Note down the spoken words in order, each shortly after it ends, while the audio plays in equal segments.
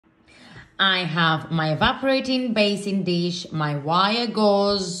I have my evaporating basin dish, my wire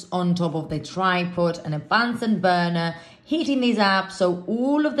gauze on top of the tripod and a Bunsen burner, heating this up. So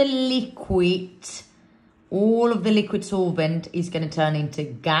all of the liquid solvent is going to turn into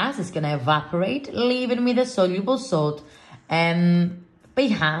gas. It's going to evaporate, leaving me the soluble salt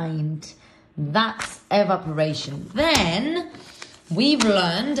behind. That's evaporation. Then we've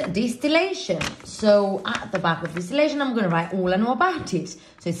learned distillation. So at the back of distillation, I'm going to write all I know about it.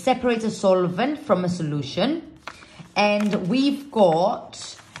 So it separates a solvent from a solution. And we've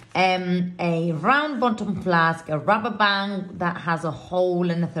got a round bottom flask, a rubber band that has a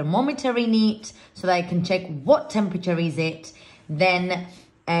hole and a thermometer in it so that I can check what temperature is it. Then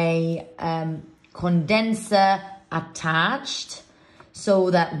a condenser attached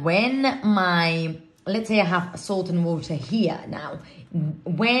so that when let's say I have salt and water here now.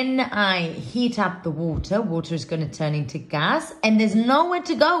 When I heat up the water is going to turn into gas, and there's nowhere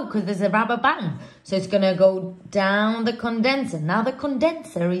to go because there's a rubber band. So it's going to go down the condenser. Now the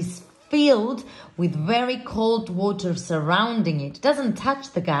condenser is filled with very cold water surrounding it. It doesn't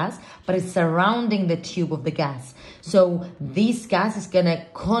touch the gas, but it's surrounding the tube of the gas. So this gas is going to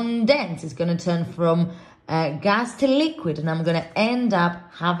condense. It's going to turn from gas to liquid, and I'm going to end up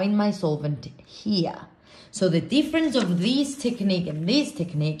having my solvent here. So the difference of this technique and this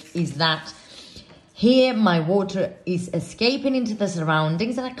technique is that here my water is escaping into the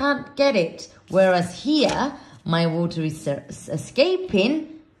surroundings and I can't get it. Whereas here my water is escaping,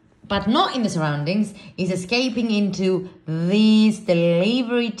 but not in the surroundings, is escaping into this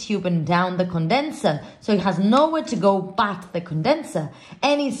delivery tube and down the condenser. So it has nowhere to go but the condenser,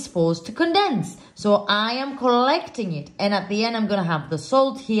 and it's supposed to condense. So I am collecting it, and at the end I'm going to have the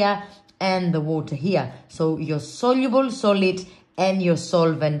salt here and the water here. So your soluble solid and your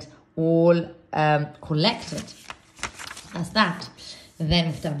solvent all collected. That's that. Then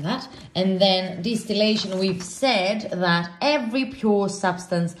we've done that. And then distillation, we've said that every pure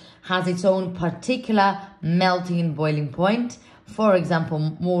substance has its own particular melting and boiling point. For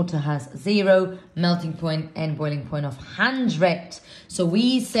example, water has 0 melting point and boiling point of 100. So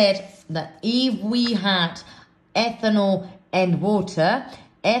we said that if we had ethanol and water,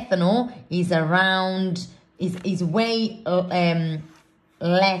 ethanol is around, is way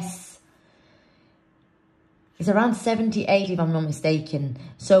less. It's around 78 if I'm not mistaken.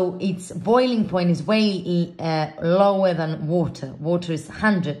 So its boiling point is way lower than water. Water is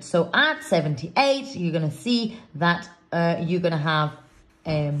 100. So at 78, you're going to see that you're going to have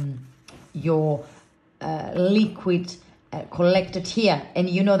your liquid collected here. And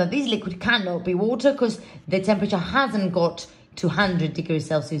you know that this liquid cannot be water because the temperature hasn't got to 100 degrees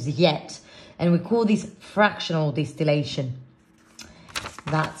Celsius yet. And we call this fractional distillation.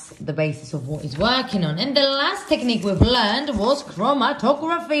 That's the basis of what it's working on. And the last technique we've learned was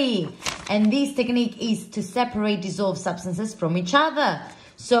chromatography. And this technique is to separate dissolved substances from each other.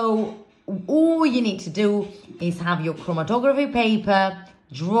 So all you need to do is have your chromatography paper,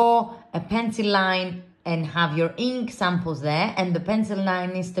 draw a pencil line and have your ink samples there. And the pencil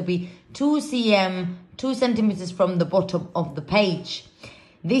line needs to be 2 centimeters from the bottom of the page.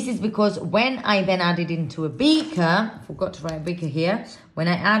 This is because when I then add it into a beaker, I forgot to write beaker here. When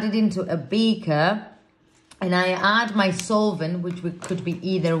I add it into a beaker and I add my solvent, which could be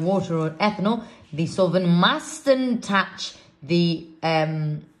either water or ethanol, the solvent mustn't touch the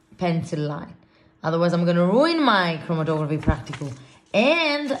pencil line. Otherwise, I'm going to ruin my chromatography practical.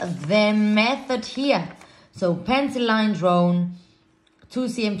 And the method here. So pencil line drawn, 2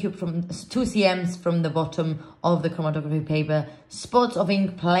 cms from the bottom of the chromatography paper, spots of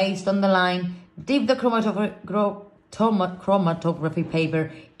ink placed on the line, dip the chromatography paper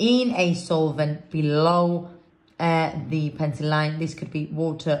in a solvent below the pencil line. This could be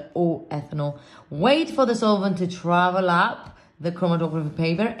water or ethanol. Wait for the solvent to travel up the chromatography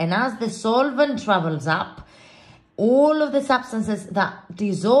paper, and as the solvent travels up, all of the substances that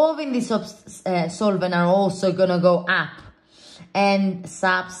dissolve in the solvent are also going to go up. And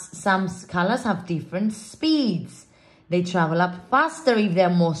some colors have different speeds. They travel up faster if they're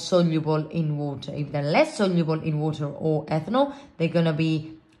more soluble in water. If they're less soluble in water or ethanol, they're going to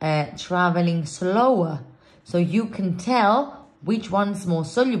be traveling slower. So you can tell which one's more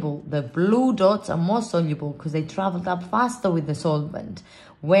soluble. The blue dots are more soluble because they traveled up faster with the solvent.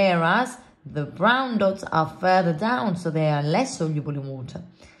 Whereas the brown dots are further down, so they are less soluble in water,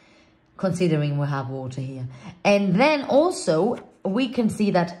 considering we have water here. And then also we can see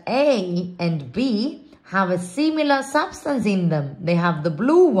that A and B have a similar substance in them. They have the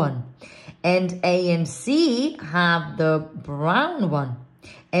blue one, and A and C have the brown one,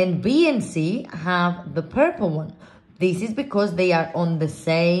 and B and C have the purple one. This is because they are on the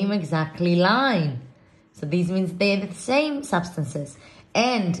same exactly line. So this means they're the same substances.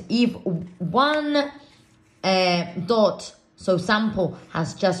 And if one dot, so sample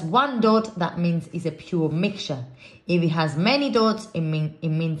has just one dot, that means it's a pure mixture. If it has many dots,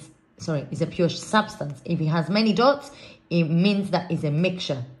 it's a pure substance. If it has many dots, it means that it's a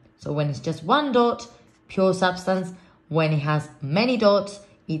mixture. So when it's just one dot, pure substance. When it has many dots,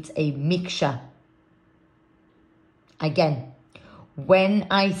 it's a mixture. Again, when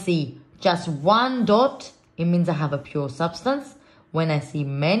I see just one dot, it means I have a pure substance. When I see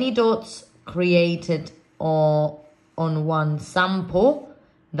many dots created on one sample,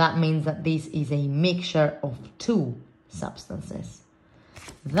 that means that this is a mixture of two substances.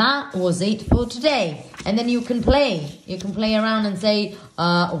 That was it for today. And then you can play. You can play around and say,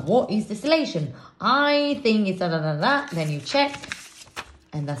 what is distillation? I think it's da-da-da-da. Then you check.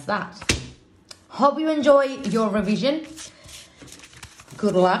 And that's that. Hope you enjoy your revision.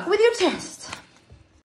 Good luck with your test.